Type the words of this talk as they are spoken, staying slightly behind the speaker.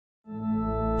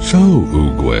So,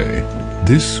 Oogway,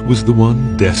 this was the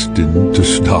one destined to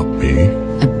stop me?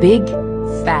 A big,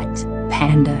 fat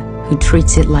panda who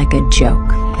treats it like a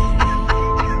joke.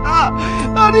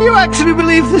 Do you actually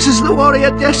believe this is the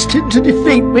warrior destined to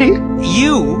defeat me?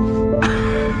 You?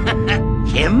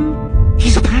 Him?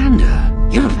 He's a panda.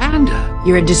 You're a panda.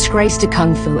 You're a disgrace to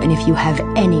Kung Fu, and if you have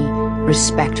any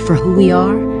respect for who we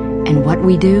are and what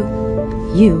we do,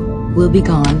 you will be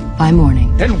gone by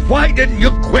morning. Then why didn't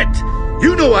you quit?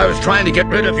 You knew I was trying to get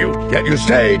rid of you, yet you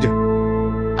stayed.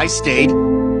 I stayed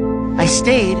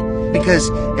because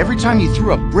every time you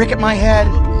threw a brick at my head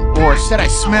or said I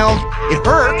smelled, it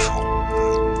hurt.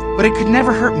 But it could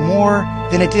never hurt more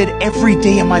than it did every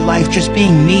day of my life just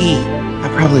being me. I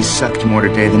probably sucked more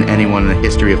today than anyone in the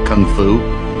history of Kung Fu,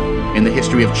 in the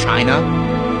history of China,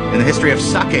 in the history of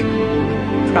sake.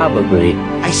 Probably.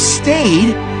 I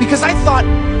stayed because I thought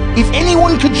if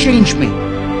anyone could change me,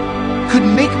 could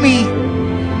make me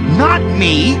not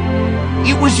me,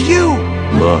 it was you.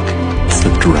 Look, it's the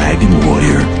Dragon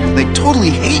Warrior. They totally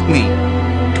hate me.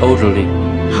 Totally.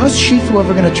 How's Shifu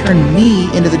ever gonna turn me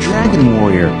into the Dragon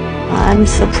Warrior? I'm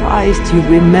surprised you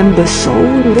remember so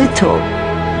little.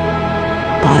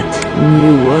 But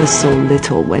you were so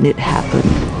little when it happened.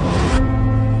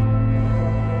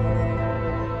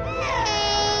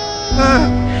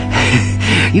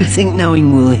 You think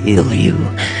knowing will heal you?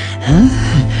 Huh?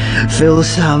 Fill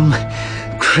some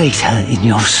crater in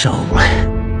your soul.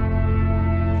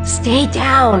 Stay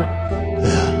down!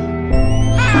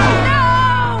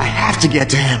 I have to get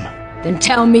to him. Then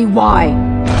tell me why.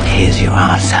 Here's your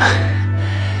answer.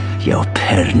 Your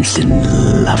parents didn't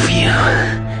love you.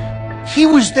 He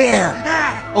was there,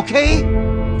 okay?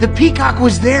 The peacock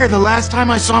was there the last time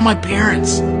I saw my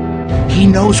parents. He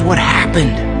knows what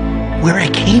happened, where I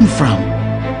came from,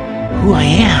 who I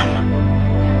am.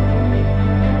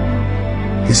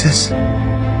 Is this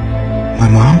my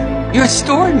mom? Your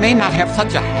story may not have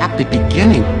such a happy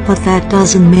beginning. But that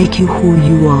doesn't make you who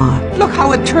you are. Look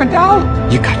how it turned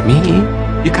out. You got me,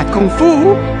 you got Kung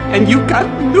Fu, and you got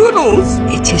noodles.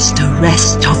 It is the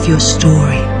rest of your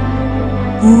story.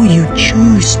 Who you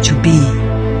choose to be.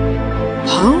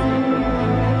 Huh?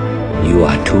 You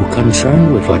are too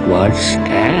concerned with what was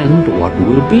and what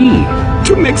will be.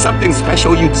 To make something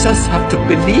special, you just have to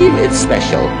believe it's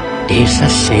special. There's a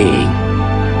saying.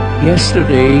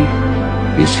 Yesterday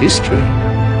is history.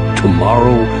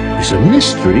 Tomorrow is a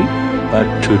mystery. But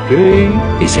today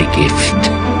is a gift.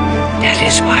 That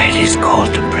is why it is called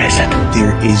the present.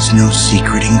 There is no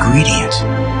secret ingredient.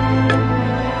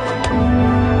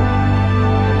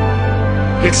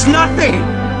 It's nothing.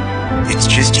 It's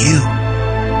just you.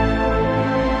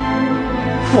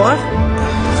 What?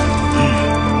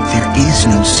 There is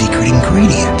no secret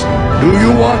ingredient. Do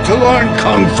you want to learn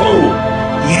Kung Fu?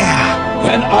 Yeah.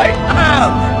 Then I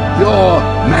am your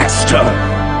master.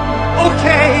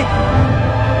 Okay.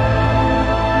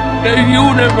 The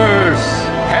universe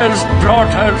has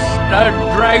brought us the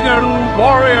Dragon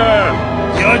Warrior.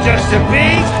 You're just a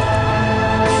big,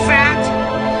 fat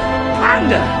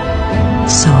panda.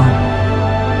 So,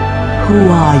 who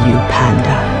are you,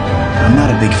 Panda? I'm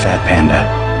not a big fat panda.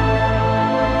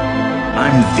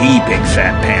 I'm the big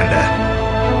fat panda.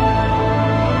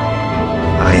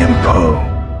 I am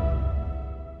Po.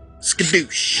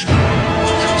 Skadoosh.